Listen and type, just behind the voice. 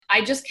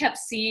I just kept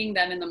seeing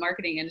them in the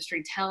marketing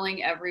industry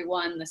telling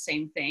everyone the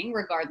same thing,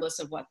 regardless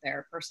of what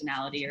their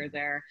personality or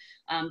their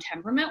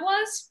temperament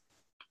was.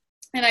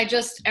 And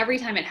every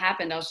time it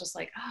happened, I was just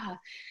like,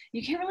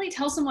 you can't really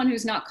tell someone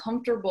who's not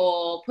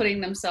comfortable putting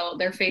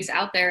their face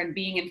out there and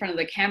being in front of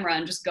the camera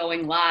and just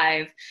going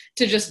live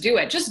to just do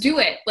it. Just do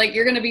it. Like,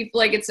 you're going to be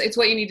like, it's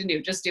what you need to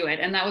do. Just do it.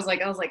 And I was like,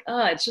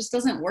 it just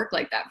doesn't work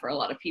like that for a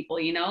lot of people,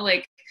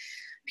 like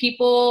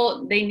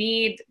people, they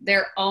need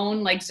their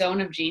own like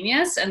zone of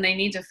genius, and they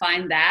need to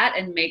find that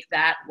and make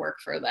that work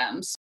for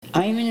them.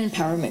 I am an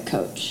empowerment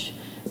coach.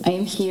 I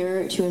am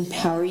here to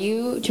empower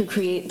you to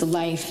create the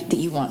life that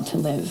you want to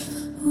live.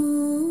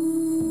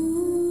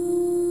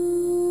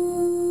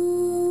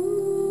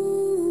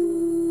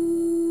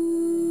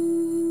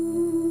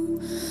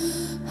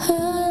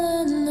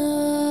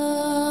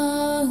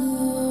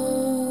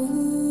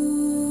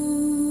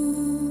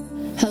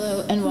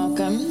 Hello and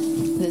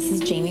welcome. This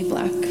is Jamie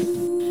Black.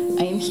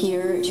 I am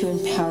here to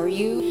empower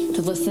you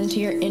to listen to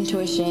your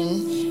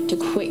intuition, to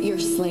quit your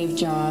slave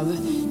job,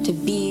 to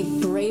be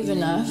brave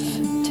enough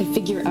to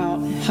figure out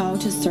how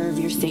to serve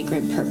your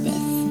sacred purpose.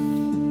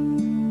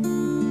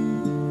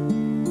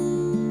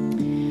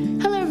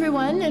 Hello,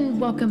 everyone,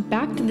 and welcome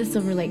back to the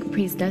Silver Lake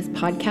Priestess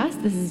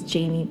podcast. This is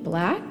Jamie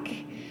Black.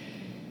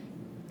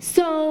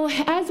 So,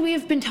 as we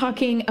have been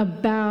talking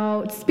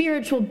about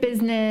spiritual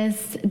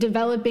business,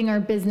 developing our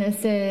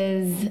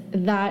businesses,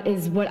 that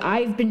is what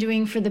I've been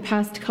doing for the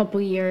past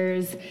couple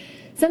years.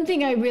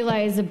 Something I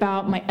realize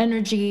about my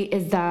energy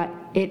is that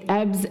it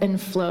ebbs and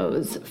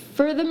flows.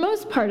 For the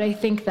most part, I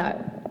think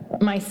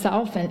that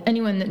myself and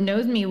anyone that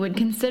knows me would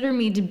consider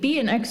me to be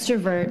an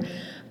extrovert,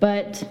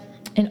 but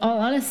in all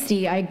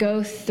honesty, I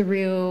go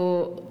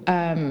through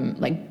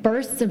like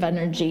bursts of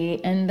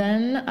energy, and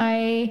then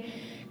I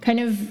kind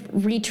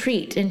of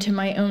retreat into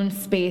my own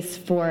space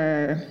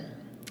for,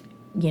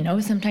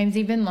 sometimes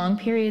even long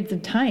periods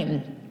of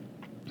time.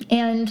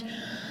 And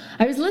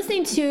I was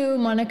listening to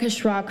Monica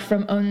Schrock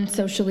from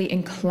Unsocially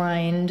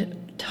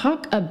Inclined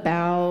talk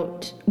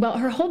about,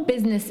 her whole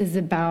business is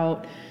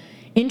about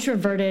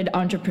introverted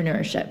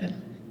entrepreneurship.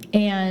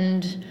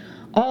 And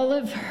all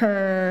of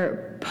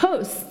her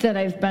posts that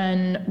I've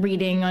been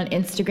reading on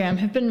Instagram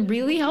have been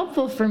really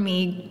helpful for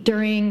me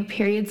during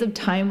periods of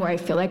time where I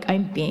feel like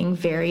I'm being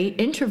very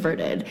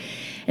introverted.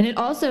 And it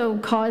also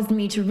caused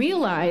me to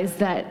realize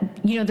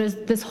that, there's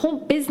this whole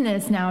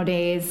business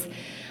nowadays,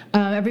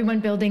 everyone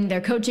building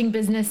their coaching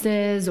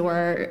businesses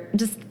or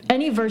just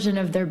any version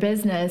of their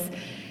business.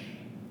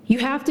 You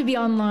have to be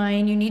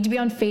online, you need to be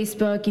on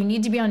Facebook, you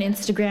need to be on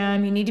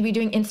Instagram, you need to be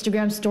doing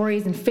Instagram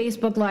stories and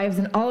Facebook lives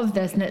and all of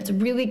this. And it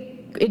really,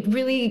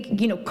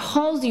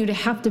 calls you to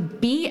have to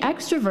be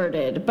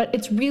extroverted, but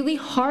it's really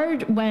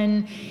hard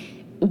when,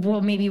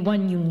 maybe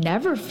one, you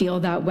never feel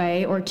that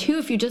way, or two,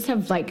 if you just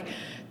have like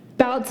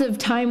bouts of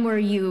time where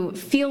you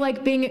feel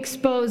like being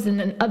exposed and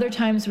then other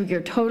times where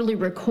you're totally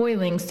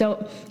recoiling.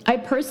 So I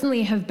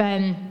personally have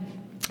been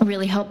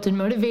really helped and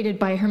motivated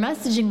by her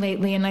messaging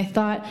lately, and I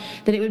thought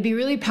that it would be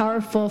really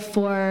powerful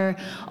for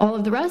all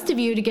of the rest of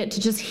you to get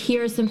to just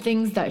hear some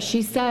things that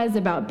she says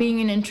about being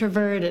an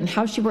introvert and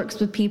how she works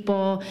with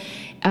people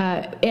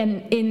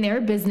and in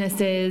their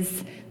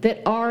businesses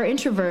that are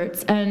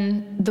introverts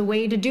and the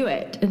way to do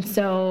it. And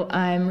so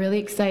I'm really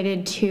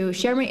excited to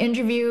share my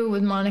interview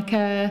with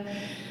Monica.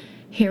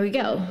 Here we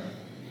go.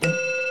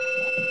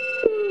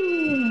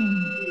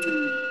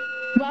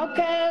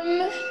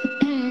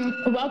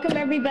 Welcome,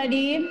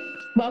 everybody.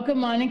 Welcome,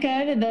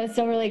 Monica, to the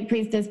Silver Lake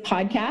Priestess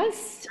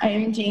podcast. I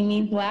am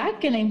Jamie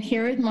Black, and I'm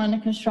here with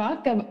Monica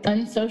Schrock of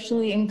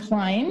Unsocially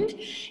Inclined.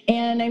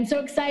 And I'm so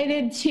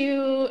excited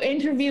to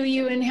interview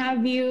you and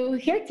have you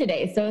here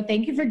today. So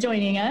thank you for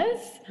joining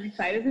us. I'm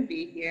excited to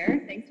be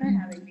here. Thanks for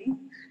having me.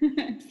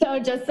 So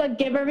just to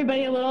give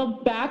everybody a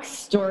little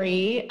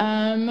backstory,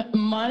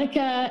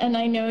 Monica and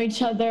I know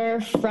each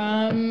other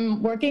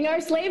from working our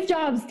slave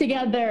jobs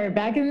together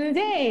back in the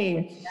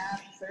day. Yeah,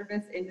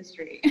 service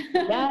industry.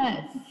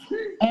 Yes.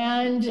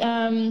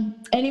 And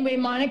anyway,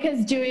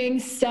 Monica's doing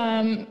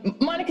some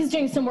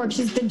work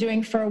she's been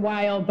doing for a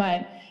while,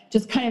 but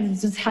just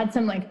had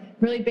some like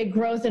really big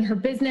growth in her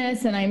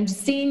business, and I'm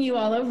seeing you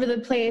all over the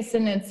place,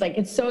 and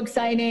it's so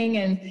exciting,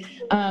 and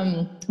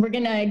we're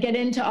gonna get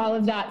into all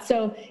of that.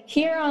 So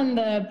here on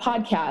the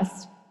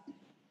podcast,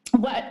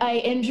 what I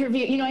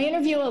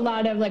interview a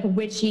lot of like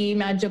witchy,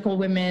 magical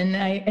women.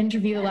 I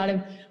interview a lot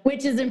of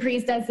witches and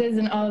priestesses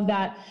and all of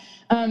that.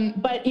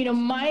 But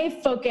my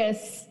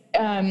focus,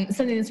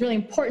 something that's really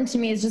important to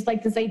me, is just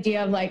like this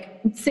idea of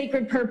like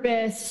sacred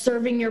purpose,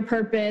 serving your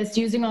purpose,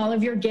 using all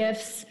of your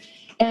gifts,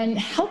 and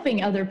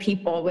helping other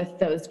people with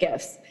those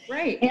gifts.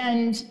 Right.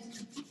 And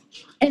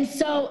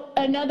so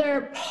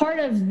another part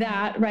of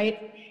that,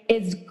 right,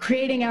 is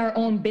creating our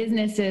own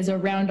businesses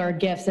around our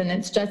gifts. And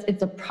it's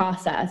a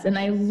process. And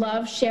I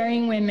love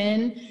sharing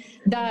women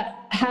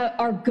that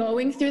are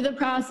going through the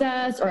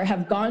process or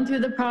have gone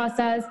through the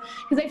process,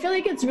 because I feel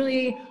like it's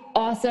really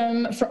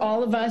awesome for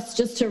all of us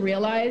just to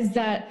realize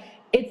that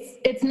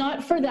it's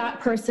not for that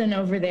person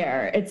over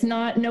there. It's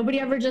not, nobody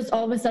ever just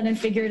all of a sudden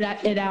figured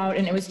it out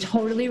and it was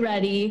totally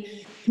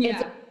ready.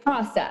 It's a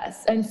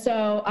process. And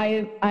so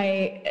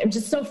I am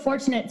just so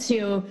fortunate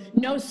to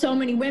know so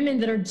many women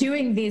that are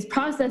doing these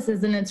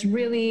processes, and it's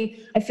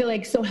really, I feel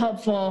like, so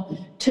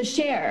helpful to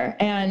share.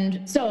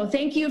 And so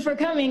thank you for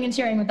coming and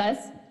sharing with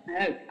us.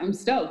 I'm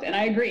stoked, and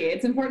I agree.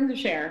 It's important to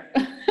share,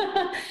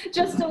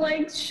 just to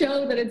like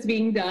show that it's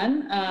being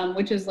done,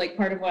 which is like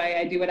part of why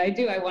I do what I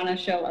do. I want to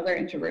show other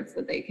introverts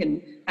that they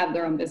can have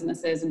their own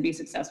businesses and be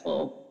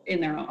successful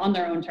on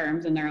their own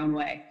terms, in their own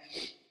way.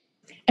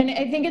 And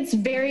I think it's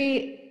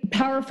very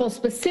powerful,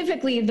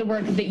 specifically the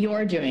work that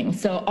you're doing.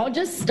 So I'll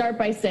just start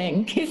by saying,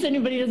 in case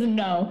anybody doesn't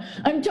know,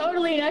 I'm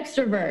totally an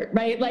extrovert,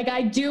 right? Like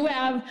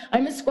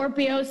I'm a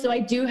Scorpio, so I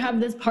do have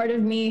this part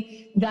of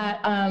me that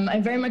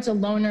I'm very much a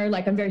loner.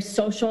 Like I'm very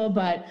social,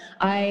 but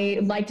I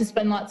like to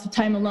spend lots of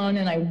time alone,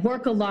 and I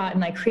work a lot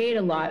and I create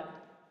a lot.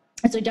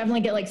 So I definitely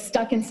get like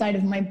stuck inside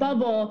of my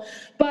bubble.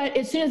 But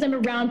as soon as I'm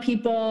around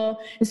people,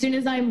 as soon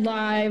as I'm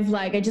live,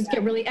 like I just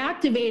get really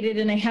activated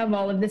and I have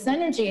all of this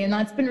energy. And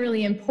that's been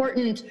really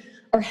important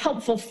or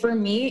helpful for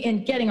me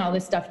in getting all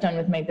this stuff done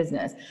with my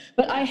business.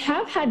 But I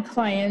have had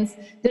clients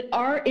that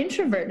are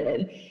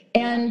introverted,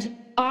 and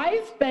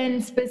I've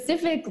been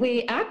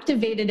specifically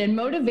activated and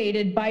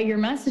motivated by your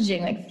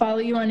messaging, like follow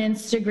you on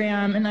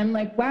Instagram. And I'm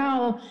like,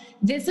 wow,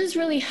 this is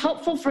really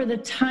helpful for the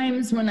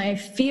times when I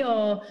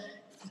feel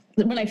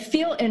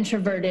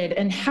introverted,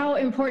 and how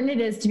important it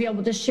is to be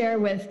able to share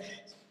with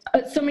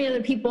so many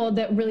other people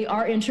that really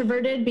are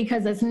introverted,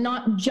 because it's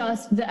not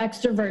just the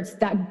extroverts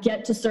that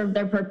get to serve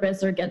their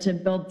purpose or get to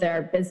build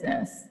their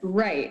business.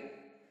 Right.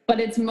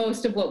 But it's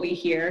most of what we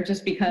hear,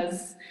 just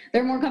because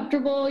you're more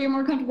comfortable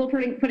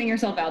putting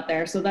yourself out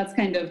there. So that's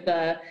kind of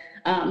the,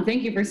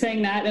 thank you for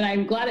saying that. And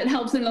I'm glad it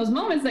helps in those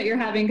moments that you're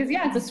having, because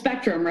it's a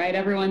spectrum, right?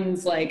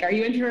 Everyone's like, are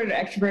you introverted or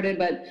extroverted?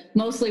 But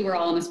mostly we're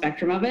all on a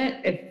spectrum of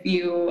it. If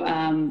you,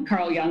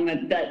 Carl Jung,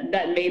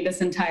 that made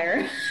this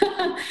entire,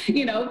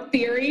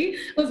 theory,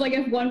 was like,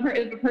 if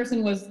a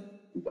person was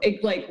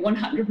like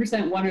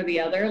 100% one or the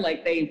other,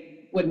 like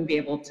they wouldn't be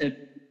able to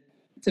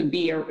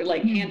be or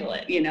like handle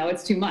it,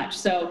 it's too much.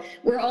 So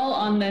we're all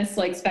on this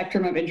like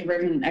spectrum of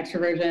introversion and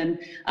extroversion.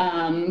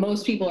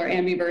 Most people are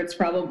ambiverts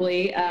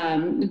probably,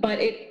 but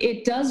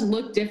it does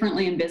look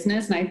differently in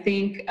business. And I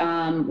think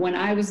when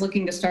I was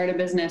looking to start a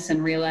business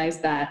and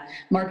realized that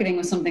marketing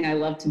was something I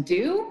love to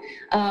do,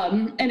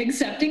 and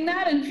accepting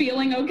that and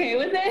feeling okay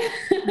with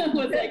it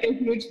was like a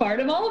huge part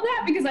of all of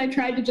that, because I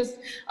tried to just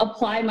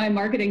apply my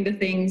marketing to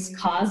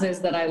causes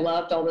that I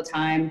loved all the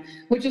time,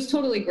 which is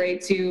totally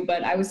great too,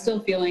 but I was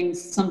still feeling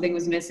something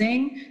was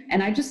missing.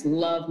 And I just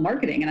love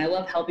marketing, and I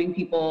love helping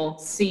people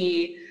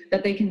see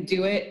that they can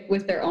do it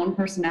with their own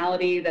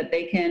personality, that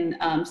they can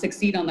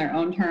succeed on their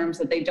own terms,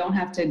 that they don't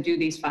have to do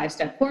these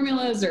 5-step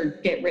formulas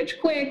or get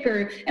rich quick,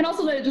 and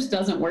also that it just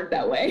doesn't work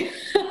that way.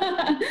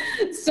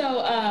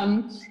 So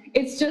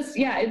it's just,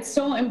 it's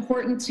so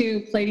important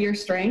to play to your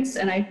strengths.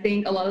 And I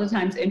think a lot of the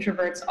times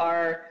introverts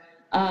are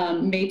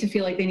made to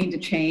feel like they need to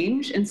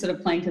change instead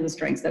of playing to the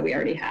strengths that we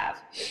already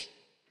have.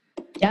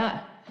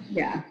 Yeah.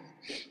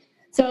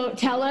 So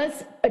tell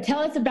us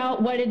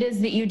about what it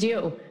is that you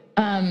do,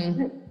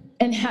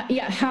 and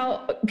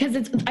how, because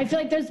I feel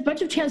like there's a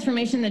bunch of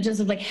transformation that just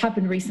have like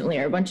happened recently,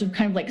 or a bunch of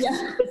kind of like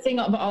surfacing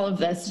of all of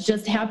this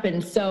just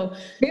happened. So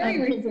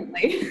very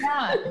recently.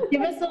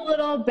 Give us a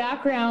little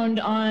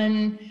background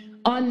on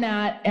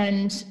that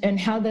and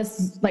how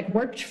this like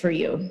worked for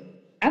you.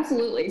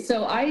 Absolutely.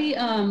 So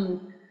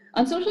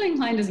Unsocially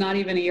Inclined is not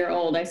even a year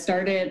old. I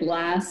started the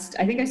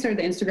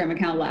Instagram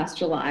account last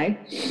July,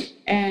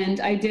 and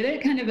I did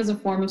it kind of as a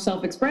form of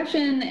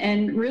self-expression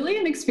and really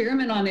an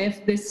experiment on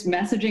if this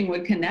messaging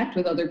would connect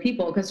with other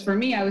people. Because for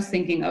me, I was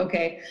thinking,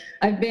 okay,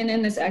 I've been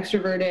in this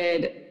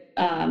extroverted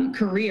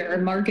career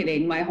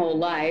marketing my whole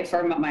life,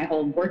 or my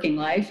whole working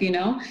life,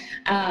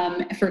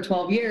 for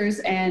 12 years.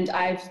 And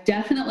I've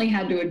definitely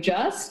had to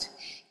adjust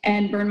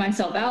and burn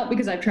myself out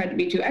because I've tried to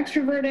be too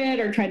extroverted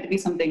or tried to be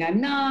something I'm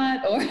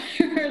not, or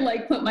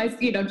like put my,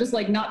 just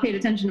like not paid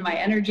attention to my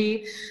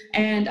energy.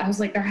 And I was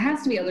like, there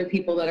has to be other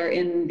people that are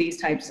in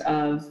these types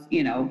of,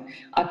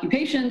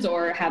 occupations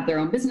or have their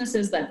own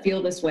businesses that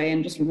feel this way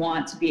and just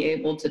want to be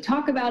able to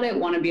talk about it,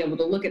 want to be able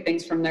to look at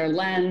things from their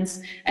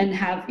lens and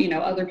have,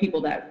 other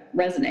people that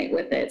resonate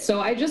with it.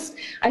 So I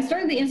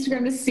started the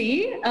Instagram to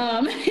see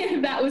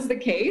if that was the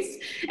case.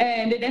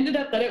 And it ended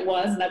up that it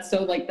was, and that's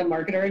so like the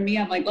marketer in me.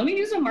 I'm like, let me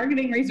do some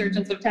marketing research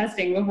and some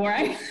testing before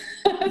I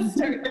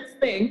start this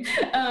thing.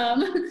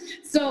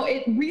 So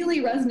it really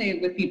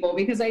resonated with people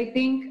because I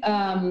think,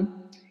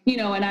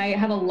 and I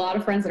have a lot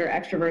of friends that are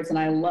extroverts, and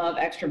I love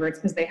extroverts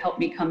because they help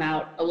me come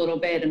out a little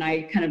bit, and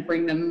I kind of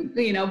bring them,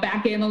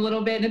 back in a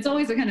little bit. And it's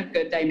always a kind of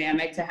good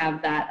dynamic to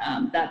have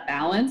that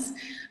balance.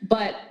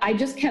 But I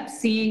just kept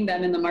seeing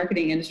them in the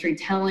marketing industry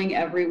telling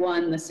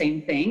everyone the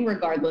same thing,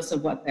 regardless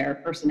of what their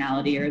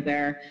personality or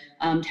their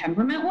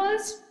temperament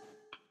was.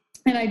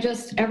 And I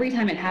just, every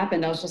time it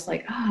happened, I was just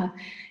like,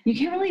 you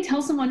can't really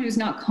tell someone who's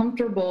not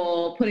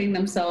comfortable putting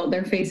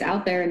their face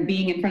out there and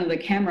being in front of the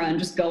camera and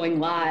just going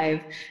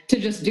live to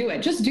just do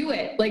it. Just do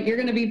it. Like, you're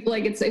going to be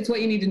like, it's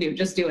what you need to do.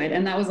 Just do it.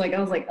 And that was like,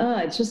 I was like,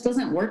 it just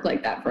doesn't work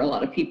like that for a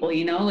lot of people,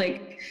 you know,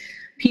 like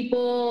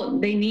people,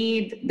 they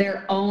need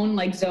their own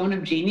like zone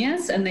of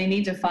genius, and they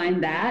need to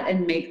find that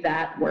and make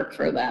that work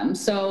for them.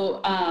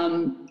 So,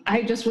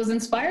 I just was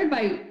inspired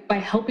by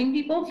helping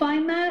people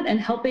find that and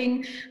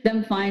helping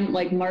them find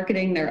like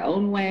marketing their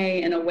own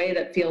way in a way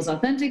that feels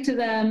authentic to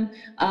them,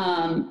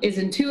 is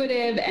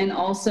intuitive, and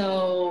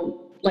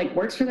also like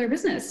works for their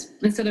business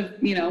instead of,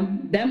 you know,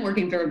 them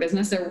working through a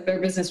business, their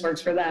business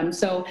works for them.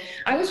 So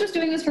I was just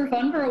doing this for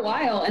fun for a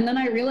while. And then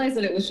I realized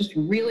that it was just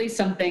really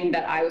something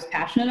that I was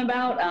passionate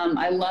about.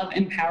 I love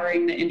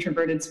empowering the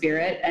introverted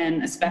spirit,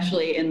 and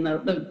especially in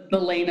the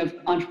lane of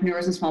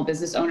entrepreneurs and small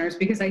business owners,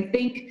 because I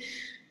think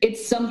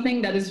it's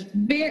something that is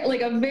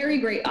a very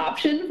great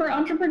option for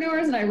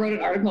entrepreneurs. And I wrote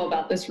an article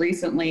about this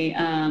recently,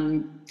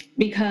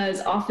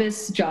 because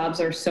office jobs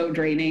are so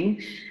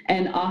draining,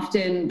 and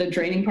often the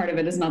draining part of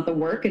it is not the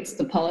work, it's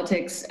the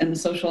politics and the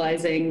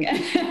socializing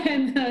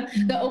and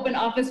the open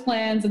office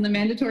plans and the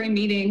mandatory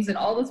meetings and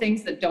all the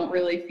things that don't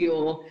really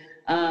fuel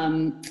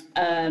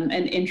an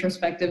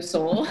introspective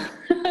soul.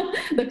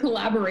 The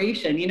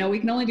collaboration, you know, we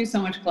can only do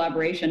so much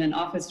collaboration, and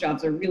office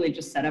jobs are really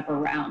just set up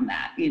around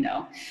that, you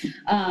know.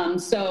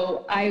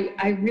 So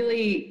I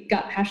really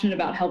got passionate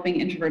about helping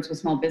introverts with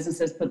small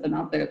businesses put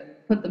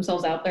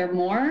themselves out there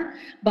more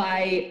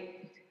by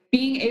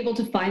being able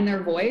to find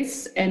their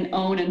voice and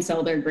own and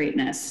sell their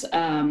greatness.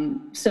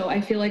 So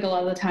I feel like a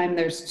lot of the time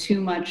there's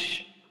too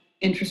much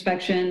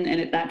introspection,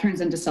 and that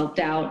turns into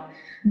self-doubt.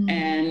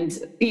 And,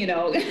 you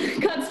know,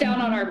 cuts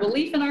down on our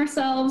belief in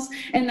ourselves,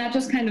 and that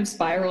just kind of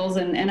spirals.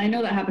 And I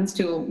know that happens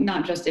to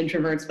not just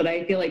introverts, but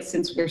I feel like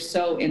since we're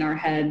so in our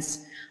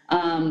heads,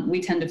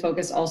 we tend to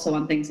focus also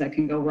on things that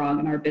can go wrong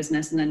in our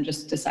business and then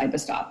just decide to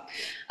stop.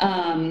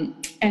 And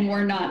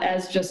we're not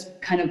as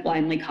just kind of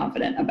blindly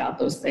confident about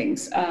those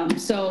things.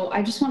 So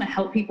I just want to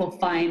help people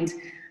find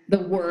the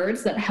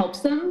words that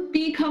helps them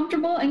be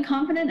comfortable and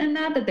confident in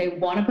that they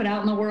want to put out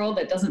in the world,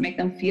 that doesn't make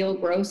them feel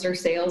gross or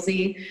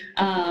salesy.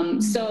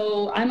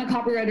 So I'm a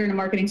copywriter and a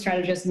marketing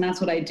strategist, and that's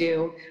what I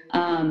do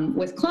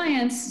with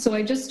clients. So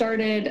I just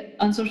started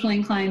Unsocially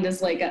Inclined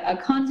as like a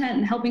content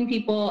and helping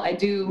people. I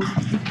do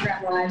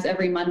Instagram lives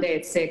every Monday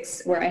at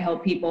 6 where I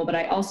help people, but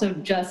I also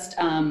just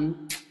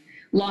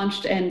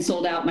launched and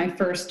sold out my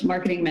first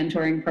marketing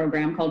mentoring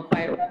program called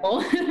Quiet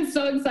Rebel. It's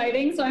so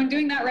exciting. So I'm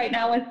doing that right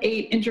now with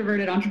 8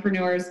 introverted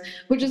entrepreneurs,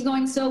 which is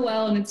going so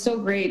well. And it's so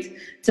great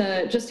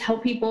to just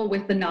help people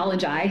with the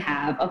knowledge I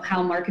have of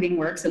how marketing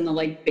works and the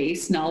like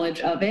base knowledge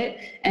of it,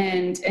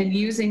 and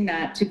using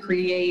that to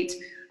create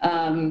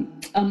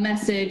a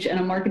message and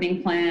a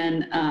marketing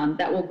plan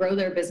that will grow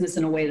their business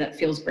in a way that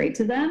feels great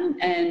to them.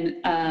 And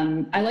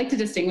I like to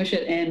distinguish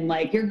it in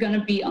like, you're going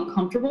to be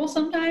uncomfortable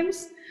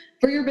sometimes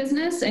for your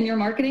business and your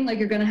marketing, like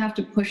you're going to have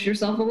to push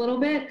yourself a little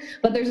bit,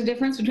 but there's a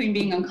difference between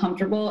being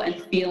uncomfortable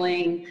and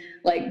feeling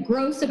like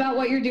gross about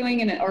what you're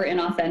doing or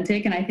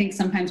inauthentic. And I think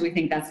sometimes we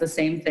think that's the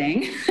same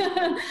thing,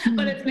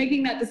 but it's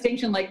making that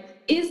distinction.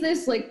 Like, is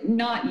this like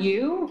not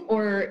you,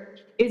 or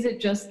is it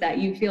just that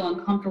you feel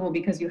uncomfortable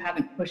because you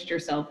haven't pushed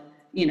yourself,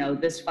 you know,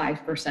 this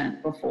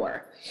 5%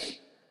 before?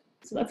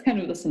 So that's kind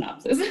of the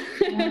synopsis.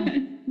 Yeah.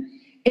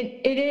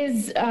 It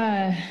is,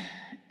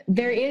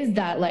 there is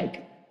that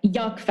like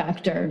yuck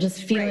factor,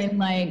 just feeling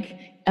right.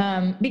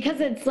 Like,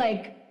 because it's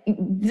like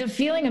the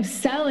feeling of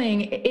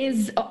selling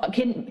it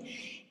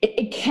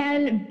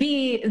can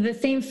be the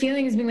same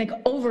feeling as being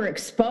like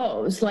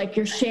overexposed, like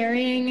you're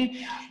sharing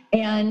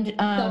and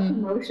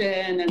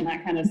self-promotion and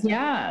that kind of stuff.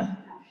 Yeah.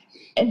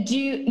 And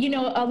you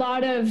know, a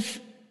lot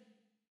of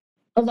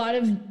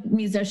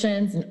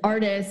musicians and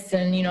artists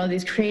and, you know,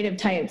 these creative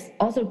types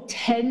also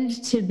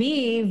tend to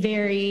be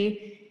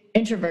very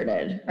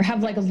introverted or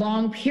have like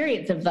long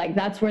periods of like,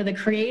 that's where the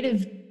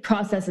creative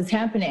process is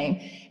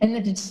happening. And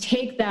then to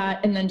take that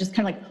and then just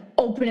kind of like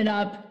open it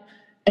up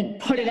and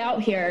put it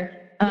out here.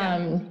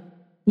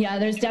 Yeah,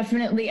 there's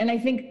definitely, and I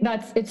think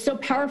it's so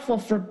powerful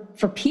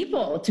for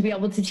people to be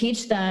able to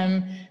teach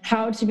them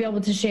how to be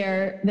able to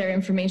share their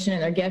information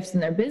and their gifts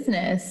and their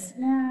business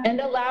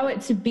and allow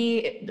it to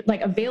be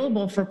like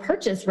available for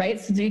purchase, right?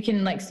 So that you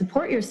can like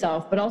support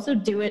yourself, but also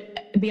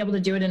be able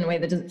to do it in a way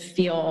that doesn't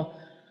feel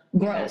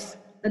gross.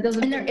 That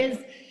doesn't.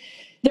 And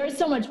there's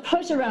so much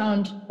push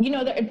around, you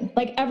know,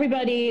 like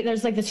everybody,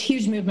 there's like this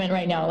huge movement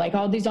right now, like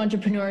all these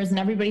entrepreneurs and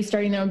everybody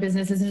starting their own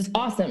businesses. It's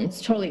awesome.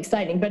 It's totally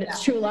exciting, but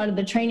it's true. A lot of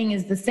the training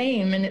is the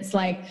same. And it's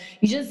like,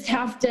 you just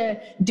have to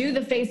do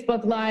the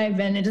Facebook Live,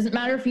 and it doesn't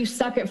matter if you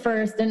suck at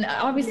first. And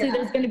obviously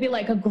there's going to be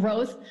like a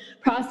growth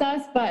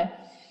process, but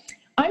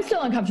I'm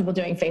still uncomfortable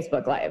doing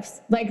Facebook Lives.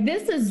 Like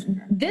this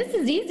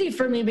is easy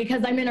for me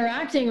because I'm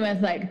interacting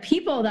with like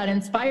people that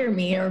inspire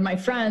me or my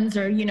friends,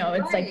 or, you know,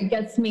 it's like, it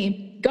gets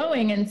me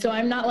going. And so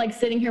I'm not like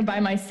sitting here by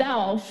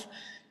myself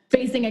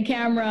facing a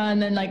camera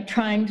and then like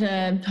trying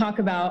to talk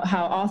about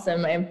how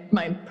awesome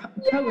my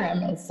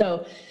program is.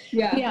 So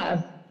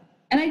yeah.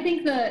 And I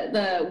think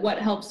the what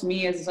helps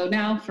me is, so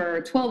now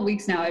for 12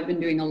 weeks now, I've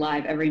been doing a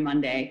live every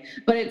Monday,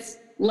 but it's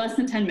less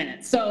than 10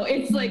 minutes. So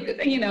it's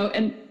like, you know,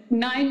 a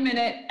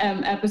 9-minute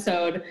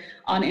episode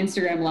on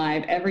Instagram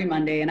Live every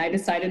Monday. And I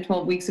decided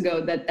 12 weeks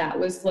ago that that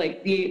was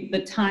like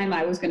the time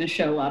I was going to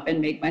show up and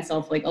make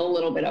myself like a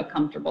little bit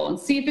uncomfortable and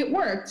see if it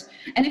worked.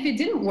 And if it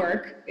didn't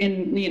work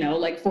in, you know,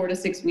 like 4 to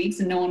 6 weeks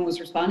and no one was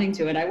responding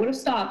to it, I would have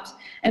stopped.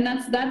 And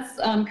that's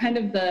kind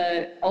of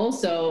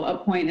also a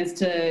point is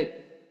to,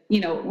 you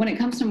know, when it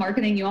comes to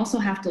marketing, you also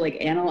have to like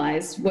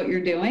analyze what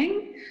you're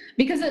doing,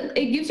 because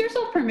it gives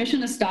yourself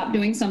permission to stop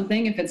doing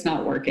something if it's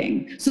not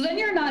working. So then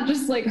you're not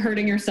just like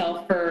hurting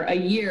yourself for a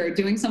year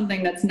doing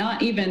something that's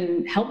not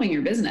even helping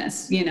your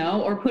business, you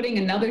know, or putting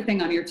another thing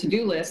on your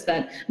to-do list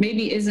that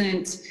maybe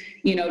isn't,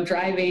 you know,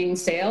 driving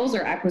sales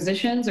or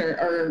acquisitions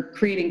or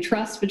creating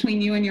trust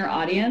between you and your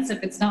audience.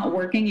 If it's not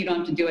working, you don't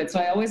have to do it. So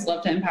I always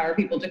love to empower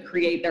people to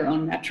create their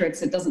own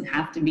metrics. It doesn't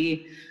have to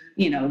be,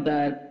 you know,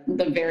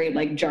 the very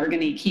like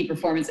jargony key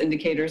performance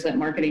indicators that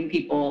marketing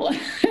people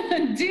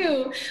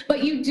do,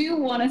 but you do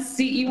want to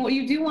see,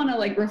 you do want to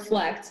like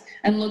reflect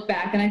and look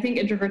back. And I think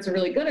introverts are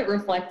really good at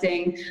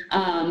reflecting.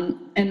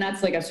 And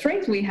that's like a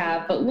strength we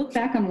have, but look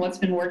back on what's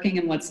been working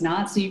and what's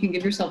not, so you can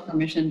give yourself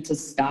permission to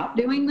stop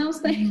doing those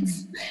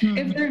things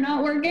if they're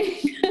not working.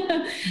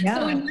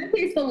 So in my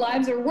case, the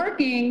lives are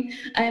working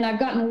and I've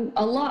gotten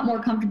a lot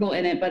more comfortable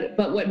in it,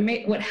 but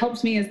what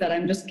helps me is that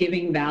I'm just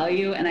giving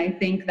value. And I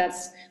think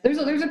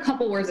there's a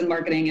couple words in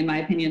marketing, in my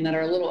opinion, that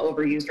are a little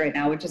overused right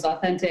now, which is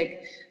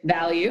authentic,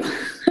 value,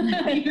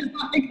 like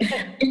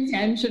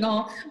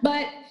intentional,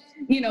 but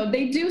you know,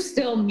 they do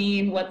still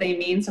mean what they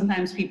mean.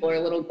 Sometimes people are a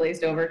little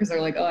glazed over because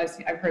they're like, oh,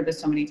 I've heard this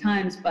so many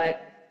times,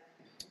 but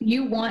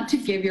you want to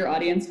give your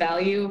audience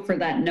value for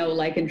that know,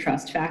 like, and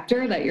trust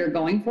factor that you're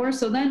going for.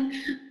 So then,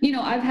 you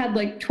know, I've had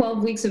like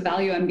 12 weeks of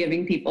value I'm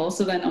giving people.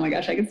 So then, oh my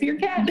gosh, I can see your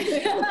cat.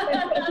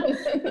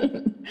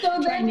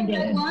 So then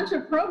when I launch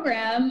a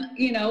program,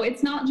 you know,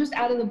 it's not just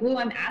out of the blue,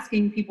 I'm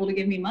asking people to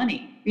give me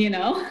money, you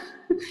know?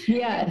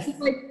 Yes. It's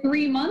like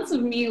 3 months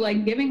of me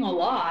like giving a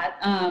lot,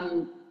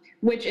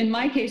 which in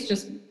my case,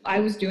 just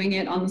I was doing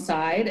it on the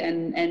side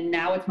and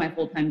now it's my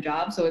full-time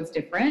job. So it's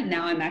different.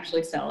 Now I'm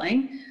actually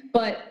selling,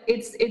 but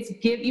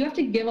you have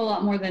to give a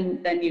lot more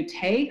than you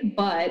take,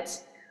 but,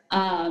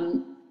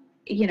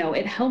 you know,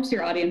 it helps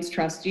your audience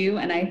trust you.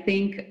 And I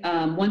think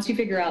once you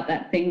figure out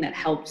that thing that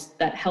helps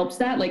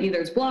that, like either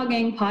it's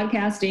blogging,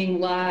 podcasting,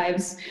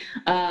 lives,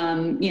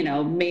 you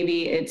know,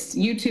 maybe it's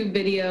YouTube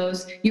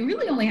videos, you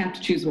really only have to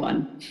choose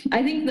one.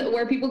 I think that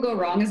where people go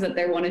wrong is that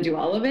they want to do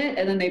all of it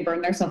and then they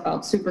burn themselves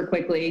out super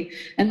quickly.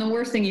 And the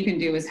worst thing you can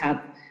do is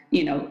have,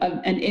 you know,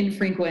 an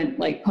infrequent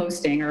like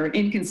posting or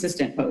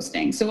inconsistent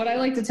posting. So what I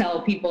like to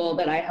tell people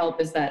that I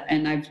help is that,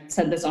 and I've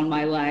said this on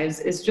my lives,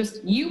 is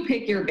just you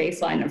pick your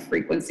baseline of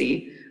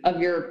frequency of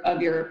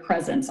your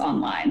presence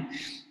online.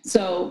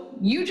 So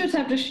you just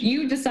have to,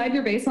 you decide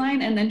your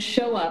baseline and then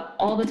show up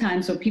all the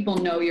time so people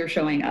know you're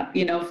showing up.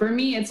 You know, for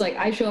me, it's like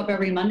I show up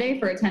every Monday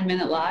for a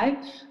 10-minute live.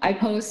 I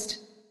post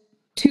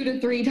 2 to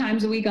 3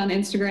 times a week on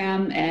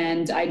Instagram,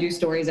 and I do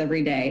stories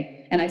every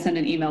day, and I send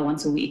an email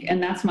once a week.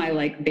 And that's my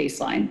like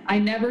baseline. I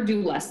never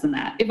do less than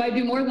that. If I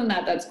do more than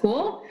that, that's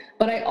cool.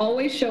 But I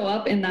always show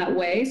up in that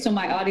way. So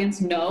my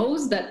audience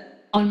knows that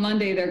on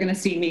Monday, they're going to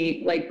see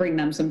me like bring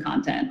them some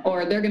content,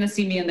 or they're going to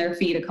see me in their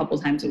feed a couple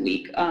times a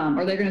week.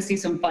 Or they're going to see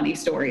some funny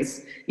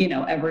stories, you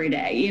know, every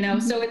day, you know?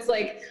 So it's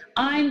like,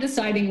 I'm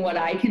deciding what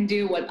I can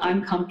do, what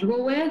I'm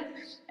comfortable with,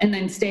 and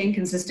then staying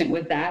consistent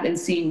with that and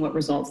seeing what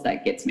results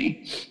that gets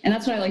me. And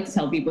that's what I like to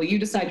tell people. You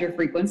decide your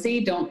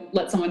frequency. Don't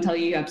let someone tell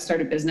you have to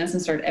start a business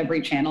and start every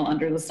channel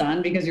under the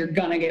sun, because you're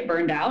gonna get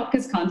burned out,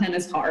 because content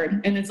is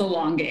hard and it's a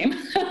long game.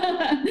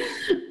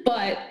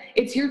 But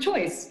it's your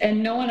choice,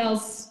 and no one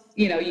else,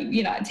 you know,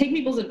 take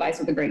people's advice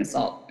with a grain of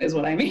salt is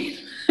what I mean,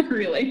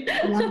 really.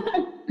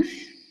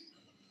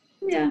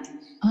 Yeah.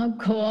 Oh,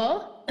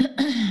 cool.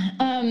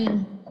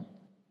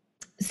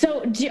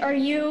 So are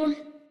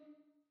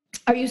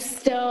you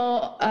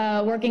still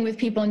working with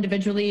people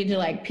individually? Do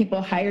like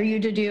people hire you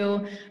to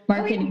do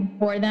marketing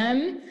for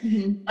them?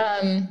 Mm-hmm.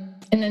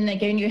 And then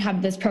like, you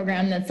have this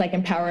program that's like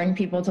empowering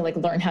people to like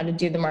learn how to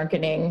do the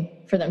marketing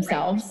for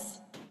themselves.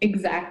 Right.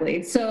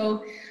 Exactly.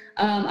 So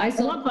I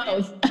want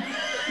both.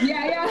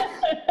 Yeah.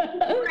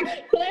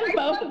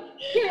 Both.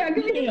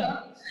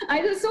 Yeah.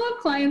 I just still have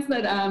clients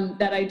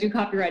that I do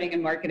copywriting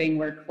and marketing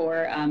work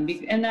for,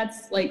 and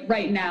that's like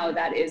right now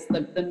that is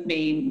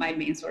my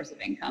main source of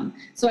income.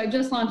 So I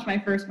just launched my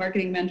first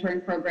marketing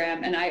mentoring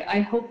program, and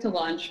I hope to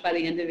launch by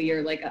the end of the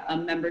year like a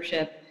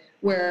membership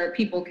where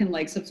people can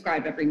like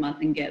subscribe every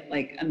month and get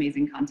like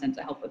amazing content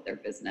to help with their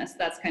business.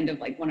 That's kind of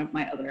like one of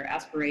my other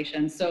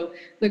aspirations. So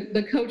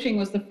the coaching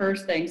was the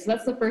first thing. So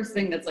that's the first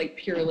thing that's like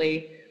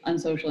purely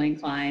unsocially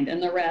inclined,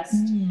 and the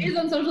rest is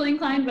unsocially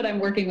inclined, but I'm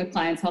working with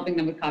clients, helping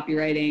them with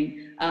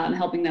copywriting,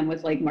 helping them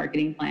with like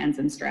marketing plans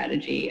and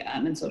strategy,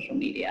 and social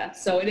media.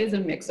 So it is a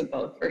mix of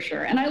both for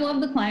sure. And I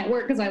love the client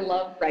work because I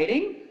love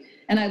writing.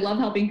 And I love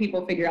helping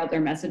people figure out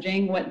their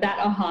messaging. What that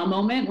aha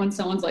moment when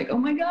someone's like, oh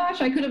my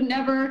gosh, I could have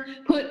never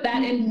put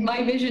that in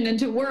my vision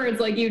into words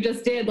like you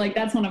just did. Like,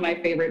 that's one of my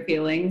favorite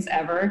feelings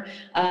ever.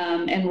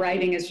 And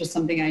writing is just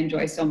something I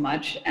enjoy so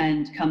much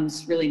and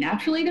comes really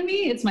naturally to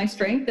me. It's my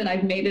strength, and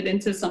I've made it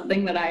into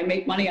something that I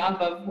make money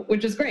off of,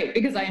 which is great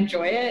because I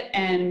enjoy it,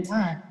 and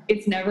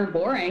it's never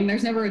boring.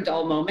 There's never a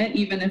dull moment,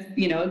 even if,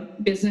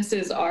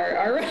 businesses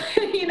are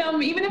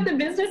even if the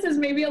business is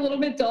maybe a little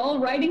bit dull,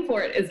 writing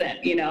for it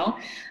isn't,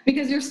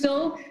 because you're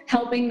still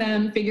helping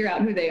them figure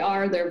out who they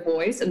are, their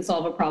voice, and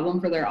solve a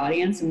problem for their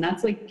audience. And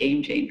that's like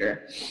game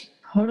changer.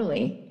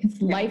 Totally.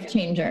 It's life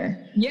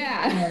changer.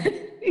 Yeah,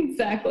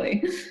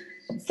 exactly.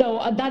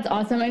 So that's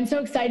awesome. I'm so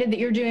excited that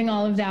you're doing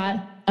all of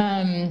that.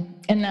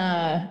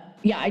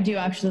 I do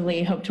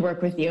actually hope to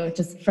work with you,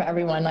 just for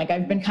everyone. Like,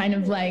 I've been kind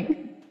of like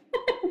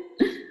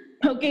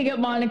poking at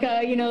Monica,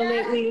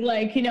 lately,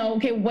 like,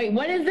 okay, wait,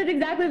 what is it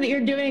exactly that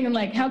you're doing? And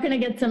like, how can I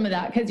get some of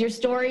that? Because your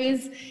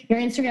stories, your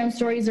Instagram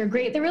stories are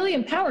great. They're really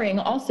empowering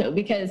also,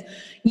 because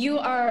you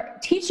are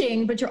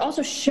teaching, but you're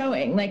also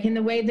showing, like, in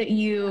the way that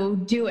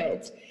you do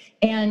it.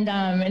 And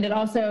it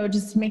also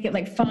just make it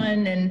like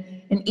fun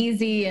and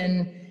easy.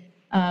 And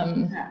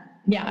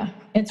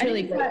it's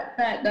really great.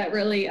 That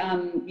really,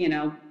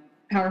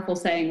 powerful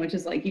saying, which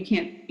is like, you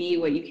can't be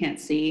what you can't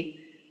see,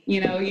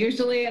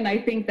 usually. And I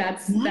think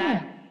that's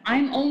that.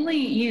 I'm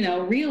only,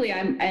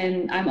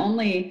 I'm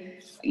only,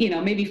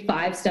 maybe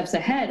 5 steps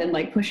ahead and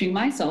like pushing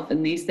myself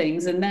in these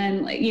things. And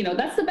then,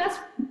 that's the best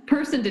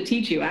person to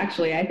teach you.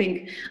 Actually, I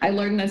think I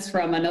learned this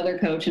from another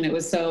coach, and I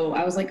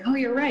was like, oh,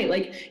 you're right.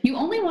 Like, you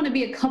only want to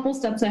be a couple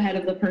steps ahead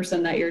of the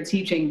person that you're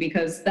teaching,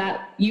 because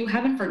that you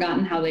haven't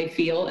forgotten how they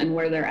feel and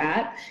where they're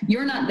at.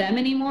 You're not them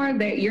anymore.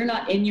 You're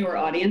not in your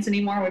audience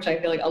anymore, which I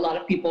feel like a lot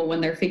of people, when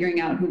they're figuring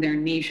out who their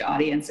niche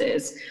audience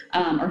is,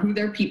 or who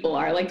their people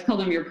are, I like to call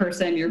them your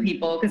person, your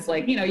people. Cause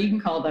like, you can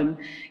call them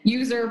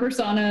user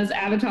personas,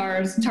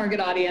 avatars,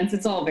 target audience.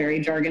 It's all very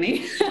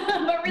jargony,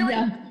 but really,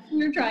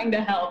 you're trying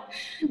to help.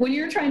 When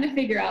you're trying to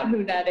figure out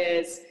who that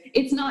is,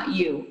 it's not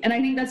you. And I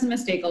think that's a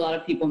mistake a lot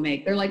of people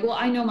make. They're like, well,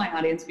 I know my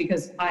audience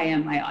because I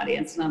am my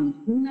audience. And I'm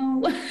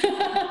no.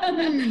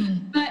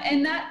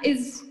 And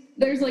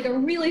there's like a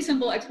really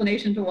simple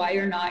explanation to why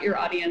you're not your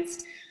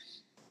audience.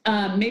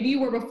 Maybe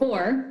you were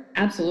before,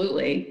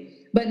 absolutely.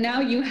 But now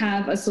you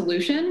have a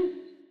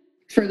solution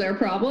for their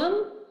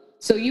problem.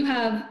 So you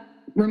have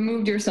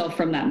removed yourself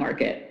from that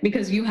market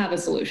because you have a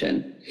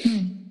solution.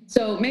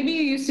 So maybe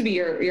you used to be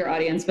your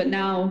audience, but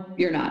now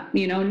you're not.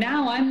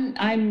 Now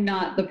I'm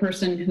not the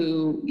person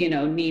who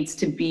needs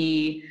to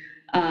be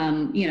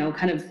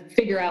kind of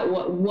figure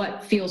out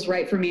what feels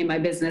right for me in my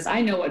business.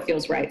 I know what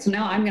feels right, so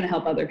now I'm going to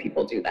help other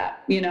people do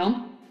that.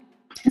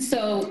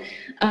 So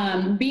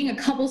being a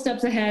couple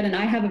steps ahead, and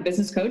I have a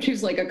business coach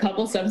who's like a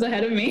couple steps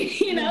ahead of me,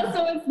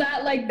 so it's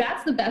that, like,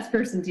 that's the best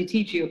person to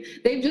teach you.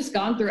 They've just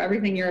gone through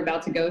everything you're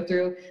about to go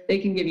through. They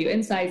can give you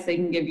insights. They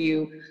can give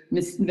you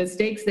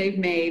mistakes they've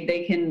made.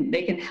 They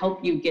can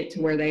help you get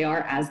to where they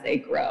are as they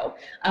grow.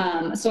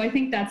 So I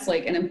think that's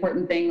like an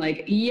important thing.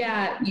 Like,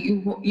 yeah,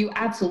 you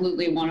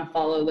absolutely want to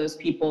follow those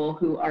people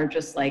who are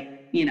just like,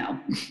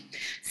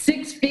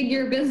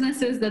 6-figure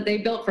businesses that they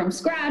built from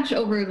scratch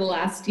over the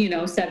last,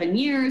 7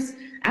 years.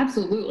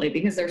 Absolutely.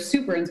 Because they're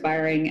super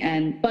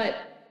inspiring, but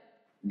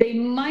they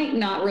might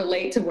not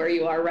relate to where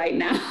you are right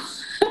now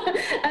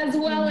as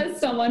well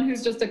as someone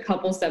who's just a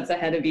couple steps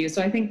ahead of you.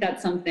 So I think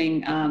that's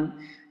something,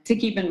 to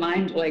keep in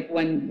mind, like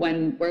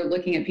when we're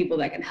looking at people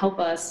that can help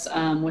us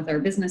with our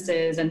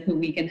businesses and who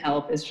we can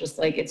help, it's just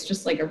like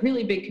a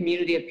really big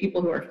community of people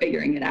who are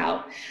figuring it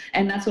out.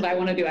 And that's what I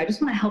want to do. I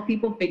just want to help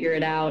people figure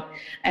it out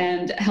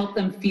and help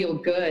them feel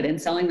good in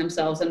selling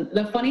themselves. And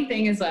the funny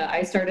thing is,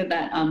 I started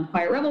that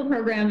Quiet Rebel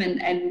program,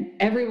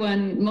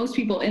 and most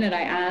people in it,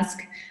 I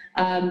ask,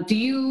 do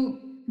you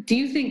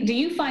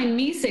find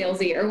me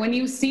salesy, or when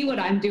you see what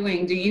I'm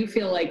doing, do you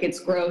feel like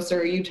it's gross, or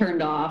are you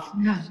turned off?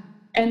 Yeah.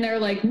 And they're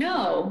like,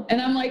 no. And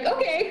I'm like,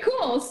 okay,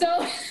 cool.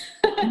 So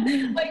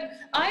like,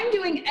 I'm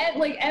doing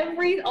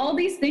all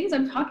these things.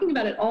 I'm talking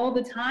about it all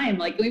the time.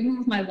 Like, even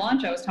with my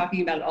launch, I was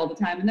talking about it all the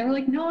time. And they were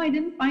like, no, I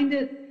didn't find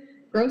it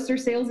gross or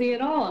salesy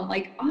at all. I'm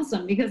like,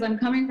 awesome. Because I'm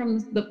coming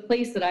from the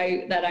place that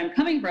I'm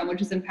coming from,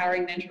 which is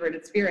empowering the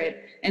introverted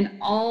spirit. And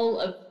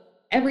all of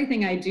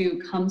everything I do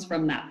comes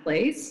from that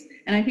place.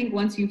 And I think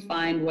once you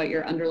find what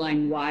your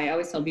underlying why, I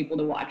always tell people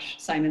to watch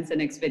Simon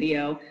Sinek's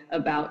video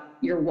about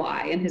your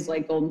why and his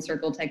like golden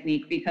circle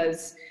technique,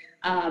 because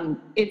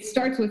it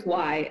starts with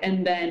why,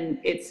 and then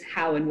it's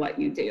how and what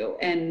you do.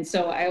 And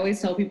so I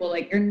always tell people,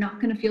 like, you're not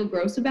going to feel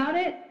gross about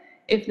it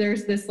if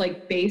there's this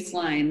like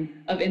baseline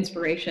of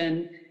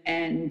inspiration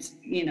and,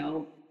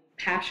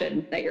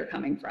 passion that you're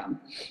coming from.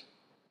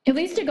 At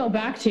least to go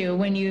back to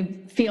when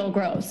you feel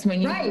gross,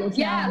 when you feel this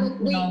is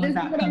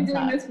what I'm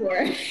doing this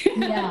for.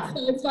 Yeah.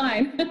 So it's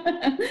fine.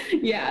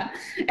 Yeah.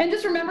 And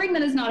just remembering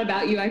that it's not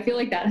about you. I feel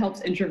like that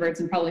helps introverts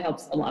and probably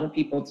helps a lot of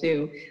people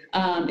too.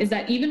 Is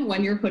that even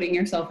when you're putting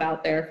yourself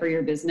out there for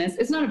your business,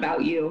 it's not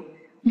about you.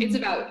 It's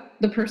about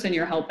the person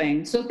you're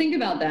helping. So think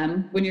about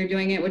them when you're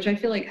doing it, which I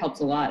feel like helps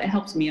a lot. It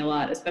helps me a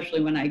lot,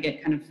 especially when I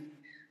get kind of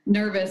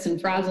nervous and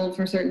frazzled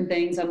for certain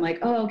things. I'm like,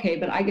 oh, okay,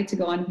 but I get to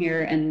go on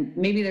here and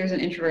maybe there's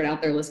an introvert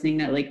out there listening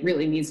that like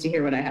really needs to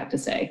hear what I have to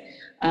say.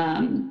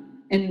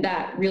 And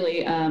that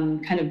really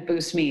kind of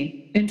boosts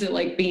me into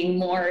like being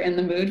more in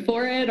the mood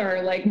for it,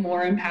 or like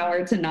more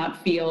empowered to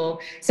not feel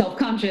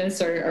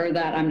self-conscious or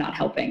that I'm not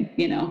helping,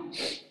 you know?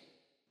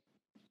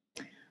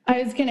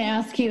 I was going to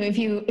ask you if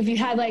you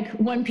had like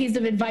one piece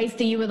of advice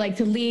that you would like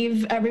to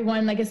leave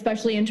everyone, like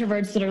especially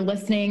introverts that are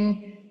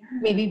listening,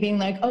 maybe being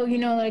like, oh, you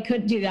know, I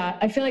could do that.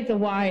 I feel like the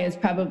why is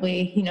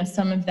probably, you know,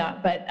 some of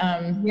that, but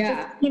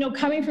just, you know,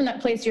 coming from that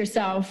place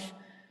yourself,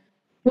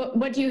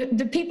 what do you,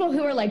 the people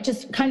who are like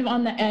just kind of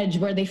on the edge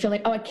where they feel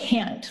like, oh, I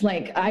can't,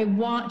 like, I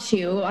want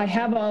to, I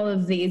have all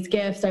of these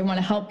gifts, I want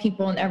to help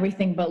people and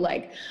everything, but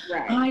like,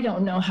 I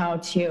don't know how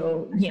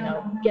to, you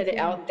know, get it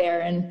out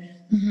there. And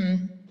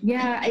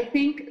yeah, I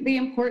think the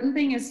important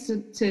thing is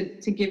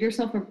to give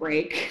yourself a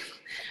break.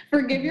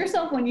 Forgive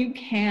yourself when you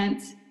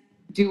can't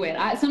do it.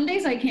 Some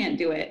days I can't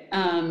do it.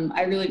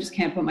 I really just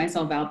can't put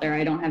myself out there.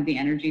 I don't have the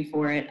energy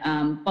for it.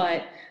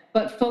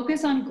 But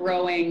focus on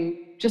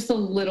growing just a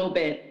little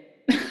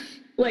bit,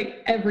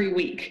 like every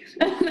week.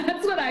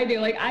 That's what I do.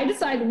 Like I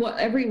decide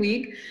every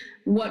week,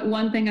 what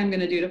one thing I'm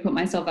going to do to put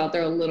myself out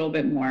there a little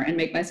bit more and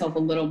make myself a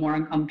little more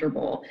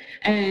uncomfortable.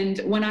 And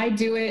when I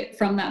do it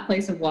from that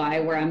place of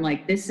why, where I'm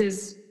like, this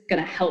is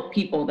going to help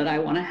people that I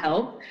want to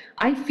help,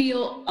 I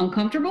feel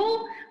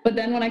uncomfortable. But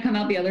then when I come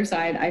out the other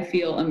side, I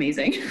feel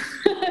amazing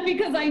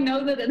because I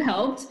know that it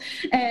helped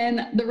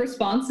and the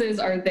responses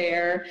are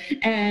there.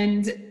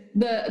 And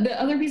the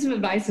other piece of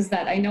advice is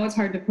that I know it's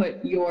hard to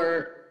put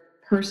your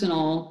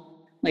personal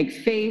like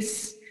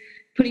face,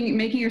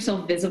 making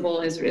yourself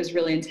visible is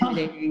really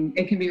intimidating.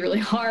 It can be really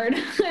hard.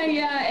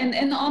 Yeah.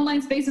 And the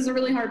online space is a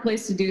really hard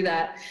place to do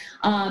that.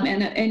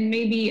 And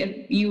maybe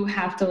if you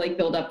have to like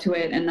build up to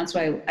it. And that's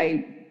why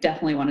I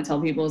definitely want to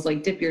tell people is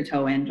like, dip your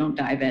toe in, don't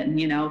dive in,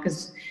 you know,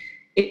 because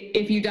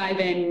if you dive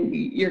in,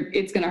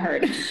 it's going to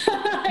hurt.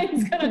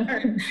 It's going to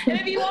hurt. And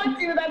if you want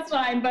to, that's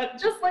fine, but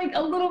just like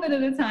a little bit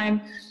at a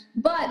time.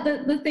 But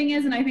the thing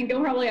is, and I think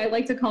I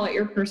like to call it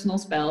your personal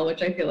spell,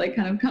 which I feel like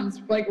kind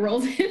of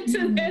rolls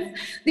into this.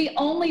 The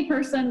only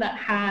person that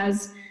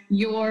has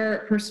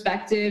your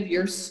perspective,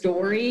 your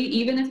story,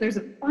 even if there's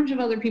a bunch of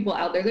other people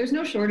out there, there's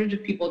no shortage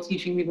of people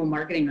teaching people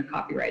marketing or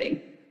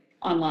copywriting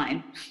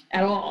online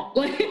at all.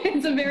 Like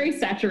it's a very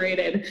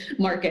saturated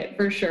market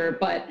for sure,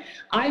 but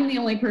I'm the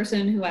only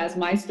person who has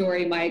my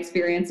story, my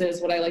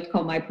experiences, what I like to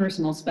call my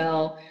personal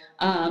spell,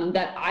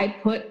 that I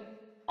put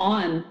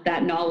on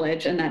that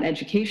knowledge and that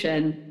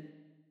education.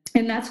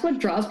 And that's what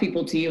draws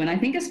people to you. And I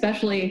think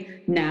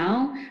especially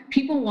now,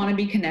 people want to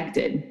be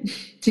connected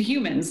to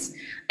humans.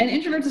 And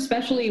introverts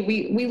especially,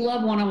 we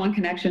love one-on-one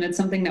connection. It's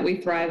something that we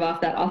thrive off,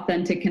 that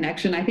authentic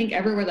connection. I think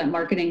everywhere that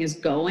marketing is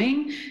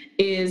going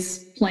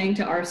is playing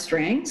to our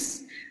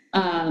strengths.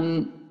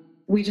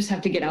 We just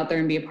have to get out there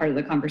and be a part of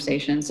the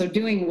conversation. So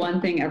doing one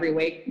thing every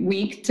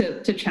week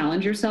to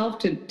challenge yourself,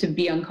 to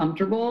be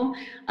uncomfortable,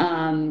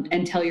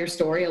 and tell your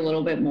story a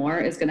little bit more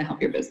is going to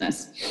help your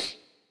business.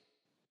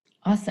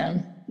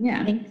 Awesome.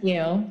 Yeah. Thank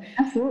you.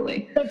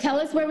 Absolutely. So tell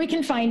us where we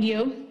can find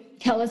you.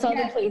 Tell us all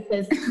the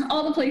places.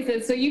 All the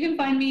places. So you can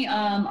find me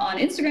on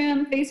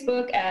Instagram,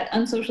 Facebook at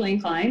Unsocially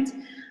Inclined,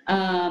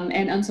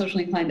 and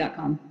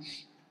unsociallyinclined.com.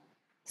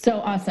 So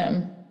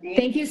awesome.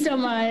 Thank you so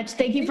much.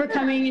 Thank you for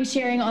coming and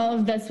sharing all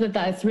of this with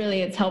us.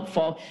 Really, it's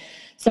helpful.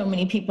 So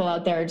many people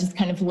out there are just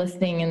kind of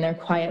listening in their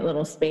quiet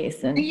little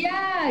space and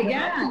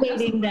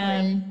motivating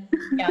them.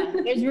 Yeah,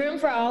 there's room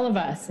for all of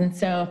us. And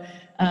so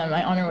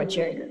I honor what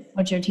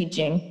you're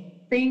teaching.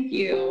 Thank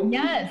you.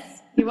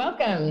 Yes, you're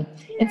welcome.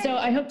 And so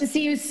I hope to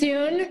see you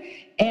soon.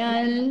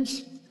 And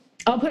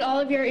I'll put all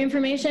of your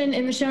information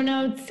in the show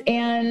notes,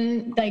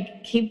 and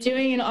like keep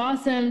doing an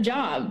awesome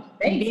job.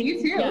 Thanks,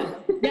 you too.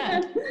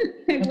 Yeah.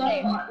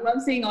 I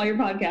love seeing all your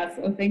podcasts.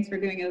 So thanks for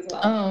doing it as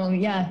well. Oh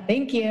yeah,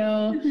 thank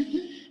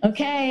you.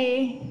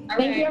 Okay.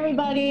 Thank you,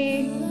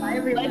 everybody. Bye,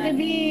 everyone. Let it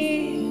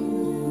be.